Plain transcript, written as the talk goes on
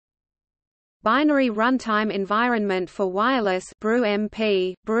Binary Runtime Environment for Wireless Brew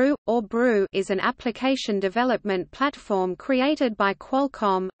MP, Brew, or Brew is an application development platform created by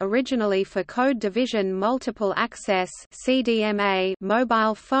Qualcomm, originally for code division multiple access (CDMA)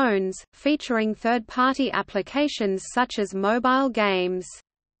 mobile phones, featuring third-party applications such as mobile games.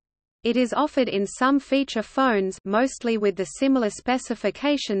 It is offered in some feature phones, mostly with the similar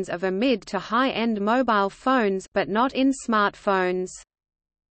specifications of a mid to high-end mobile phones, but not in smartphones.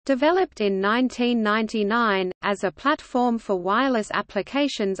 Developed in 1999, as a platform for wireless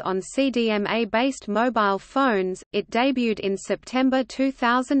applications on CDMA-based mobile phones, it debuted in September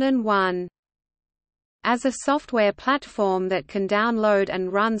 2001. As a software platform that can download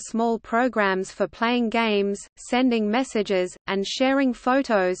and run small programs for playing games, sending messages, and sharing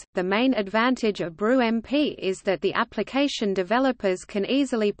photos, the main advantage of Brew MP is that the application developers can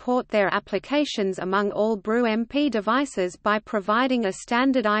easily port their applications among all Brew MP devices by providing a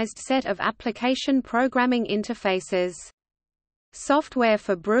standardized set of application programming interfaces. Software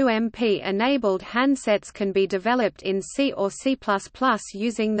for Brew MP-enabled handsets can be developed in C or C++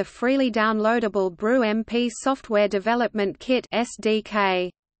 using the freely downloadable Brew MP Software Development Kit (SDK).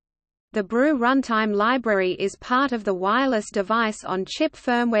 The Brew Runtime library is part of the wireless device-on-chip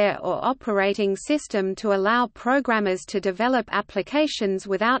firmware or operating system to allow programmers to develop applications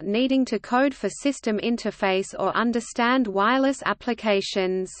without needing to code for system interface or understand wireless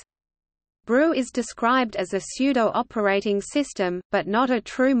applications. Brew is described as a pseudo-operating system, but not a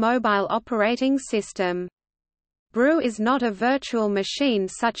true mobile operating system. Brew is not a virtual machine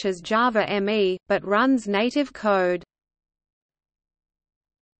such as Java ME, but runs native code.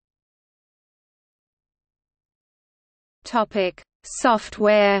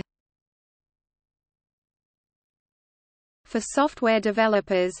 Software. For software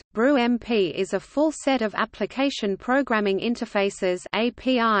developers, Brew MP is a full set of application programming interfaces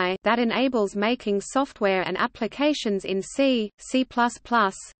 (API) that enables making software and applications in C, C++,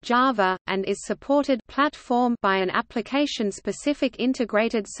 Java, and is supported platform by an application-specific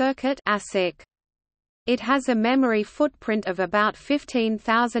integrated circuit (ASIC). It has a memory footprint of about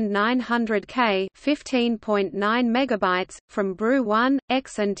 15,900 K (15.9 megabytes) from Brew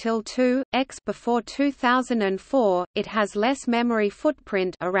 1.x until 2.x before 2004. It has less memory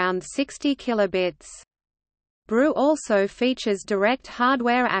footprint, around 60 kilobits. Brew also features direct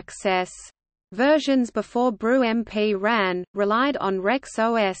hardware access. Versions before Brew MP relied on Rex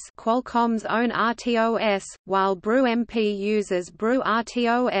OS, Qualcomm's own RTOS, while Brew MP uses Brew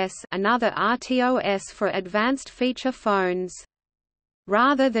RTOS, another RTOS for advanced feature phones.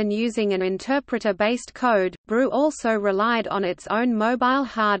 Rather than using an interpreter-based code, Brew also relied on its own mobile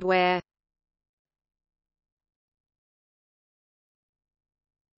hardware.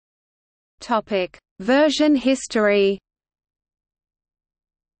 Topic: Version history.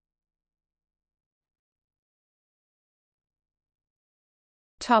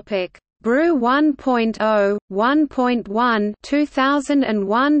 Brew 1.0, 1.1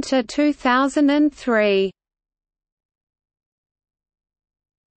 2001 to 2003.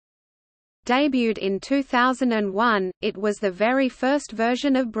 Debuted in 2001, it was the very first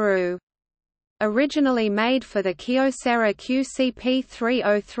version of Brew. Originally made for the Kyocera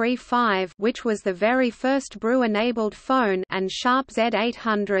QCP3035, which was the very first Brew-enabled phone, and Sharp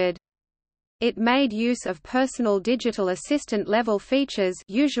Z800. It made use of personal digital assistant level features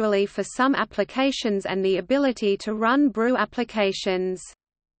usually for some applications and the ability to run Brew applications.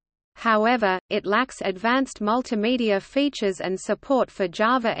 However, it lacks advanced multimedia features and support for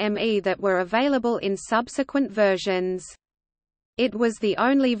Java ME that were available in subsequent versions. It was the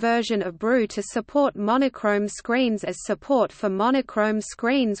only version of Brew to support monochrome screens, as support for monochrome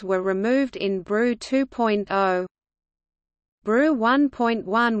screens were removed in Brew 2.0. Brew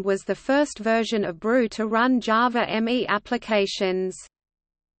 1.1 was the first version of Brew to run Java ME applications.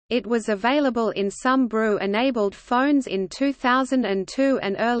 It was available in some Brew-enabled phones in 2002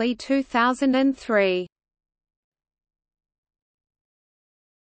 and early 2003.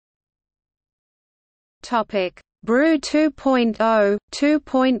 Brew 2.0,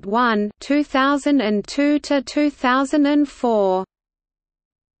 2.1 2002 to 2004.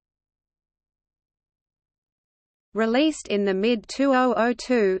 Released in the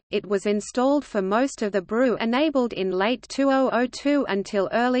mid-2002, it was installed for most of the Brew enabled in late 2002 until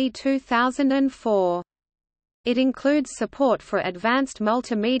early 2004. It includes support for advanced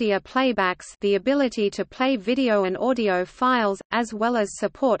multimedia playbacks, the ability to play video and audio files, as well as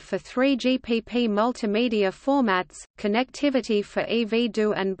support for 3GPP multimedia formats, connectivity for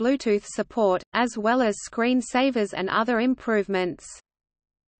EV-DO and Bluetooth support, as well as screen savers and other improvements.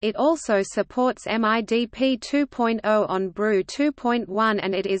 It also supports MIDP 2.0 on Brew 2.1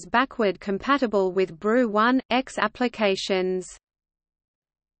 and it is backward compatible with Brew 1.x applications.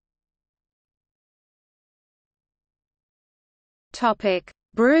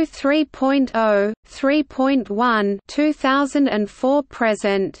 Brew 3.0, 3.1 2004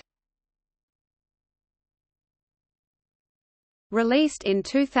 present. Released in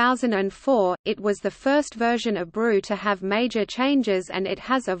 2004, it was the first version of Brew to have major changes and it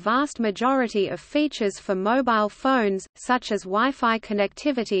has a vast majority of features for mobile phones, such as Wi-Fi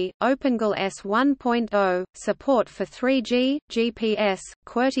connectivity, OpenGL-S 1.0, support for 3G, GPS,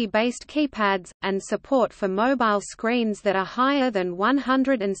 QWERTY-based keypads, and support for mobile screens that are higher than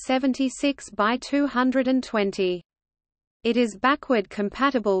 176 by 220. It is backward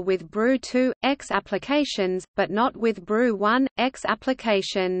compatible with Brew 2.x applications, but not with Brew 1.x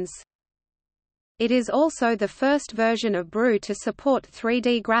applications. It is also the first version of Brew to support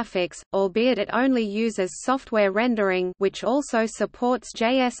 3D graphics, albeit it only uses software rendering, which also supports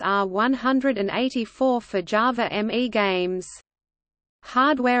JSR 184 for Java ME games.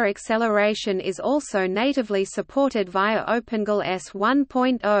 Hardware acceleration is also natively supported via OpenGL-S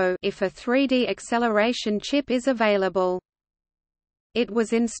 1.0 if a 3D acceleration chip is available. It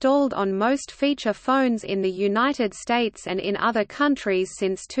was installed on most feature phones in the United States and in other countries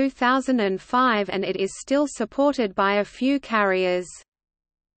since 2005 and it is still supported by a few carriers.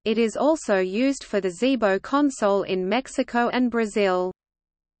 It is also used for the Zibo console in Mexico and Brazil.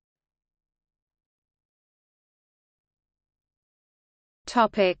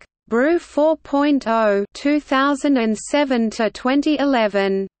 Brew 4.0 2007 to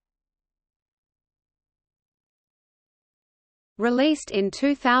 2011. Released in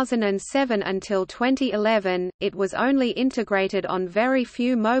 2007 until 2011, it was only integrated on very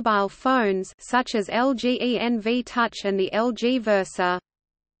few mobile phones such as LG ENV Touch and the LG Versa.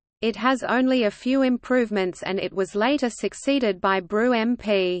 It has only a few improvements and it was later succeeded by Brew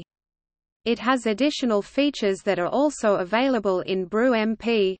MP. It has additional features that are also available in Brew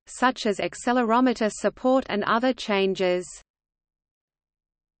MP, such as accelerometer support and other changes.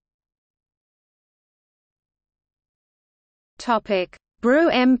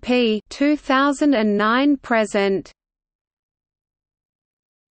 Brew MP 2009 present.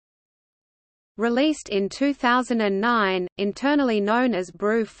 Released in 2009, internally known as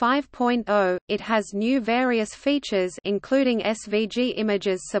Brew 5.0, it has new various features including SVG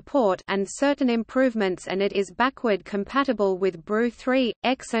images support and certain improvements and it is backward compatible with Brew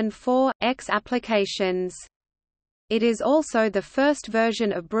 3.x and 4.x applications. It is also the first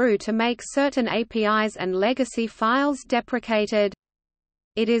version of Brew to make certain APIs and legacy files deprecated.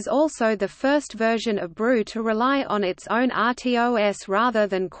 It is also the first version of Brew to rely on its own RTOS rather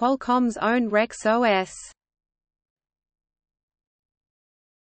than Qualcomm's own Rex OS.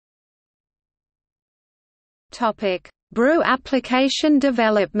 Brew application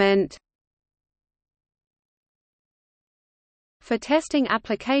development. For testing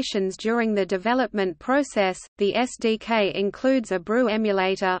applications during the development process, the SDK includes a Brew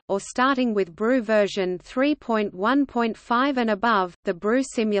emulator, or starting with Brew version 3.1.5 and above, the Brew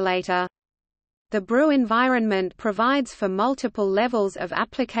simulator. The Brew environment provides for multiple levels of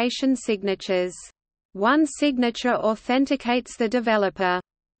application signatures. One signature authenticates the developer.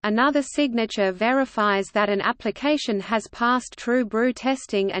 Another signature verifies that an application has passed true Brew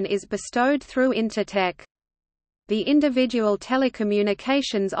testing and is bestowed through Intertech. The individual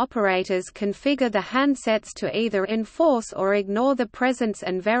telecommunications operators configure the handsets to either enforce or ignore the presence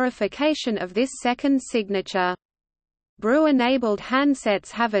and verification of this second signature. Brew-enabled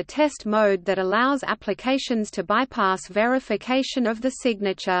handsets have a test mode that allows applications to bypass verification of the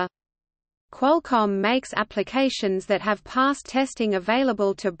signature. Qualcomm makes applications that have passed testing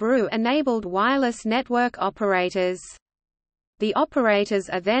available to Brew-enabled wireless network operators. The operators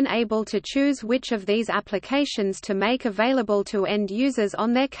are then able to choose which of these applications to make available to end users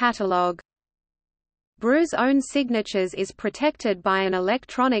on their catalog. Brew's own signatures is protected by an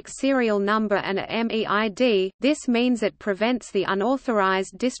electronic serial number and a MEID. This means it prevents the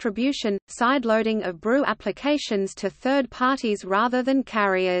unauthorized distribution, sideloading of Brew applications to third parties rather than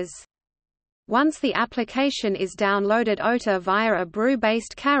carriers. Once the application is downloaded OTA via a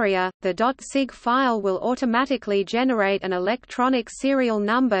Brew-based carrier, the .sig file will automatically generate an electronic serial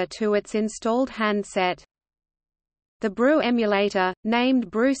number to its installed handset. The Brew emulator,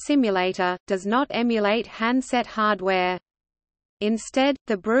 named Brew Simulator, does not emulate handset hardware. Instead,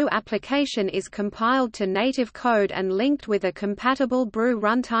 the Brew application is compiled to native code and linked with a compatible Brew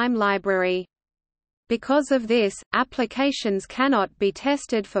runtime library. Because of this, applications cannot be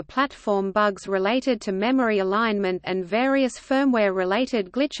tested for platform bugs related to memory alignment and various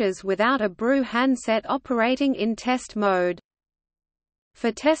firmware-related glitches without a Brew handset operating in test mode.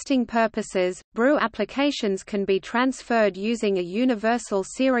 For testing purposes, Brew applications can be transferred using a universal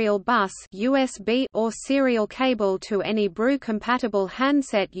serial bus (USB) or serial cable to any Brew-compatible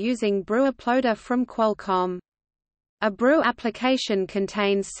handset using Brew Uploader from Qualcomm. A Brew application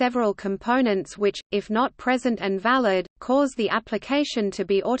contains several components which, if not present and valid, cause the application to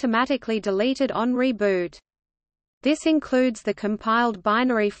be automatically deleted on reboot. This includes the compiled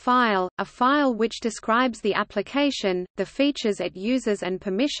binary file, a file which describes the application, the features it uses and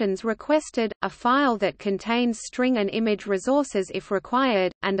permissions requested, a file that contains string and image resources if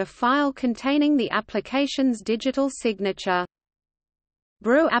required, and a file containing the application's digital signature.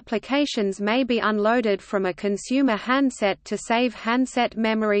 Brew applications may be unloaded from a consumer handset to save handset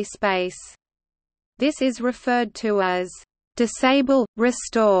memory space. This is referred to as disable,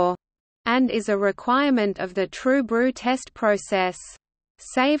 restore, and is a requirement of the True Brew test process.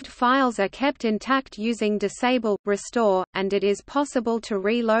 Saved files are kept intact using disable, restore, and it is possible to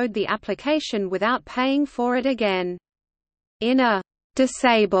reload the application without paying for it again. In a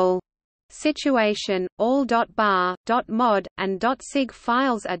disable situation, all .bar, .mod, and .sig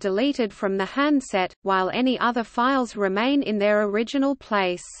files are deleted from the handset, while any other files remain in their original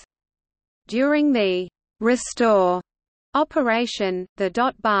place. During the restore operation, the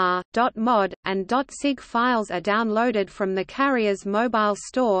 .bar, .mod, and .sig files are downloaded from the carrier's mobile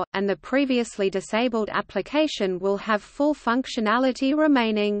store, and the previously disabled application will have full functionality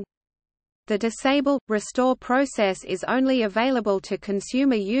remaining. The disable, restore process is only available to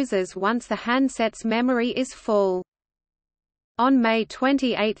consumer users once the handset's memory is full. On May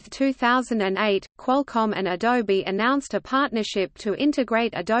 28, 2008, Qualcomm and Adobe announced a partnership to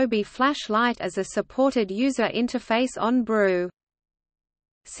integrate Adobe Flashlight as a supported user interface on Brew.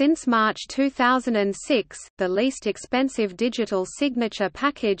 Since March 2006, the least expensive digital signature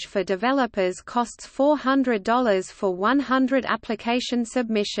package for developers costs $400 for 100 application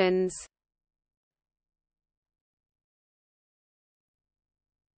submissions.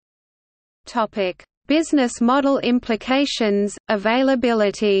 Topic: Business model implications,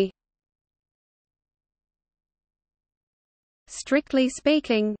 availability. Strictly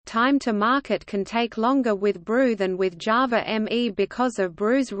speaking, time to market can take longer with Brew than with Java ME because of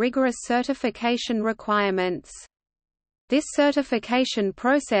Brew's rigorous certification requirements. This certification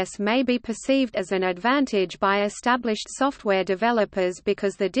process may be perceived as an advantage by established software developers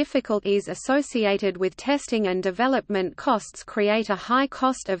because the difficulties associated with testing and development costs create a high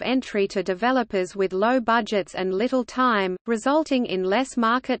cost of entry to developers with low budgets and little time, resulting in less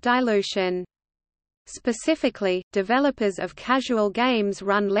market dilution. Specifically, developers of casual games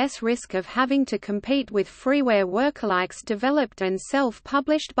run less risk of having to compete with freeware workalikes developed and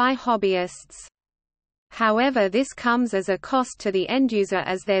self-published by hobbyists. However, this comes as a cost to the end-user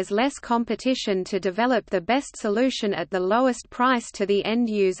as there's less competition to develop the best solution at the lowest price to the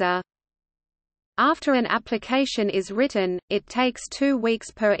end-user. After an application is written, it takes 2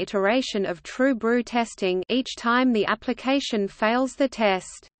 weeks per iteration of True Brew testing each time the application fails the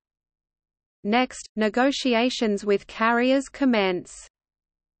test. Next, negotiations with carriers commence.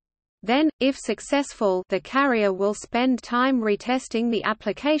 Then, if successful, the carrier will spend time retesting the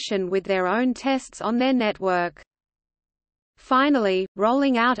application with their own tests on their network. Finally,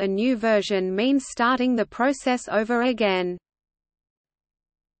 rolling out a new version means starting the process over again.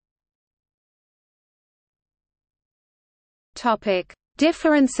 Topic: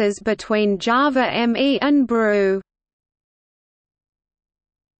 Differences between Java ME and Brew.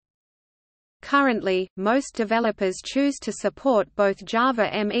 Currently, most developers choose to support both Java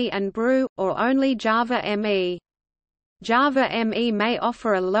ME and Brew, or only Java ME. Java ME may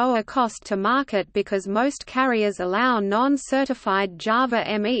offer a lower cost to market because most carriers allow non-certified Java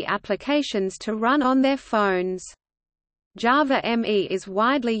ME applications to run on their phones. Java ME is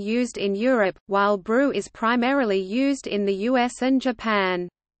widely used in Europe, while Brew is primarily used in the US and Japan.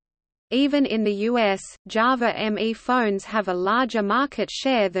 Even in the US, Java ME phones have a larger market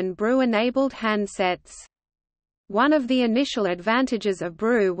share than Brew-enabled handsets. One of the initial advantages of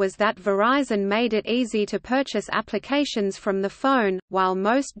Brew was that Verizon made it easy to purchase applications from the phone, while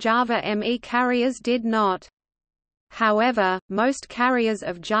most Java ME carriers did not. However, most carriers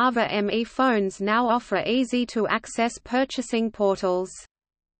of Java ME phones now offer easy-to-access purchasing portals.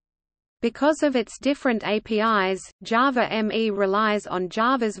 Because of its different APIs, Java ME relies on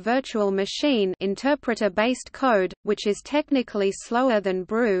Java's virtual machine interpreter-based code, which is technically slower than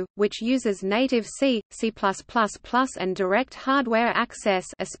Brew, which uses native C, C++, and direct hardware access,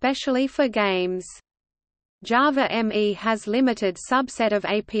 especially for games. Java ME has limited subset of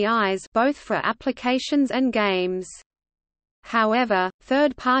APIs both for applications and games. However,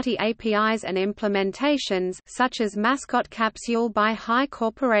 third-party APIs and implementations such as Mascot Capsule by Hi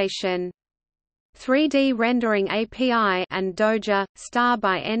Corporation, 3D Rendering API and Doja Star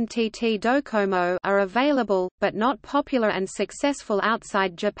by NTT Docomo are available, but not popular and successful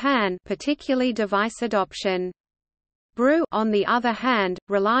outside Japan, particularly device adoption. Brew, on the other hand,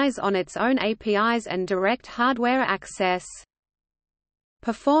 relies on its own APIs and direct hardware access.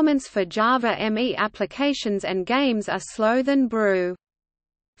 Performance for Java ME applications and games are slower than Brew.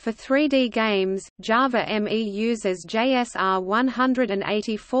 For 3D games, Java ME uses JSR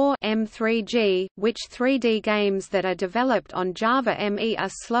 184 M3G, which 3D games that are developed on Java ME are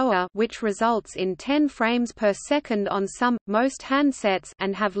slower, which results in 10 frames per second on most handsets,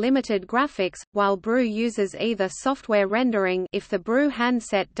 and have limited graphics, while Brew uses either software rendering if the Brew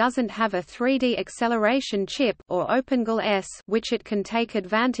handset doesn't have a 3D acceleration chip, or OpenGL S, which it can take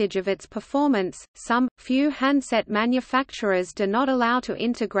advantage of its performance. Few handset manufacturers do not allow to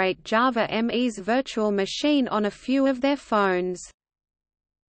integrate Java ME's virtual machine on a few of their phones.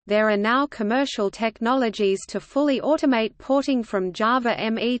 There are now commercial technologies to fully automate porting from Java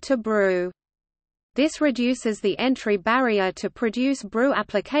ME to Brew. This reduces the entry barrier to produce Brew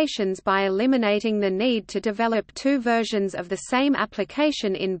applications by eliminating the need to develop two versions of the same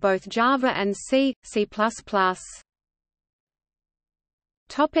application in both Java and C++.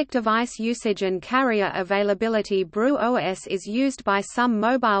 Device usage and carrier availability. Brew OS is used by some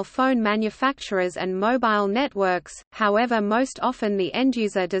mobile phone manufacturers and mobile networks, however most often the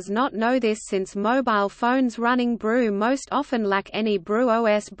end-user does not know this since mobile phones running Brew most often lack any Brew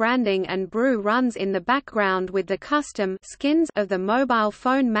OS branding and Brew runs in the background with the custom skins of the mobile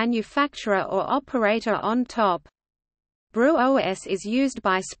phone manufacturer or operator on top. Brew OS is used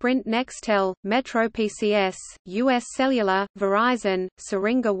by Sprint Nextel, Metro PCS, US Cellular, Verizon,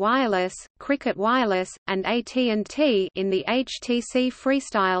 Syringa Wireless, Cricket Wireless, and AT&T in the HTC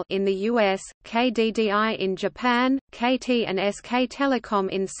Freestyle in the US, KDDI in Japan, KT and SK Telecom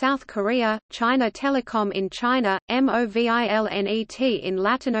in South Korea, China Telecom in China, MOVILNET in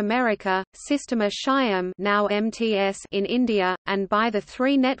Latin America, Sistema Siam now MTS in India, and by the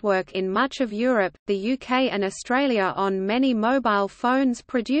 3 network in much of Europe, the UK and Australia on many mobile phones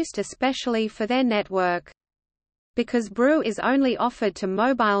produced especially for their network. Because Brew is only offered to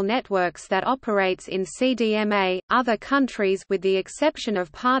mobile networks that operates in CDMA, other countries with the exception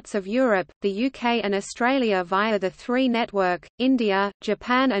of parts of Europe, the UK and Australia via the 3 network, India,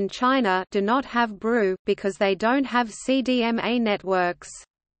 Japan and China do not have Brew, because they don't have CDMA networks.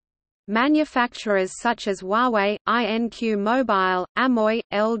 Manufacturers such as Huawei, INQ Mobile, Amoy,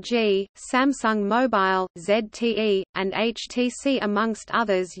 LG, Samsung Mobile, ZTE, and HTC amongst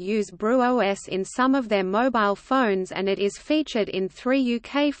others use Brew OS in some of their mobile phones and it is featured in 3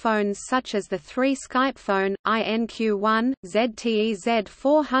 UK phones such as the 3 Skype phone, INQ1, ZTE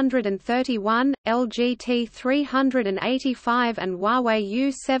Z431, LG T385 and Huawei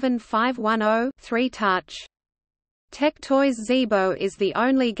U7510 3-touch. Tectoy's Zibo is the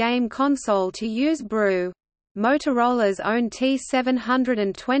only game console to use Brew. Motorola's own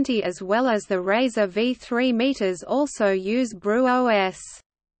T720 as well as the Razer V3 meters also use Brew OS.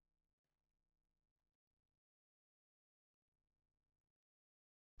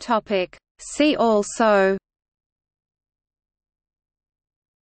 See also: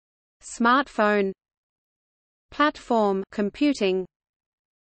 Smartphone, Platform computing,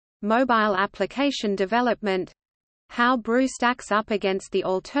 Mobile application development, how Brew stacks up against the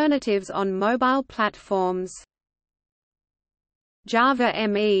alternatives on mobile platforms. Java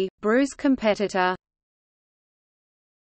ME, Brew's competitor.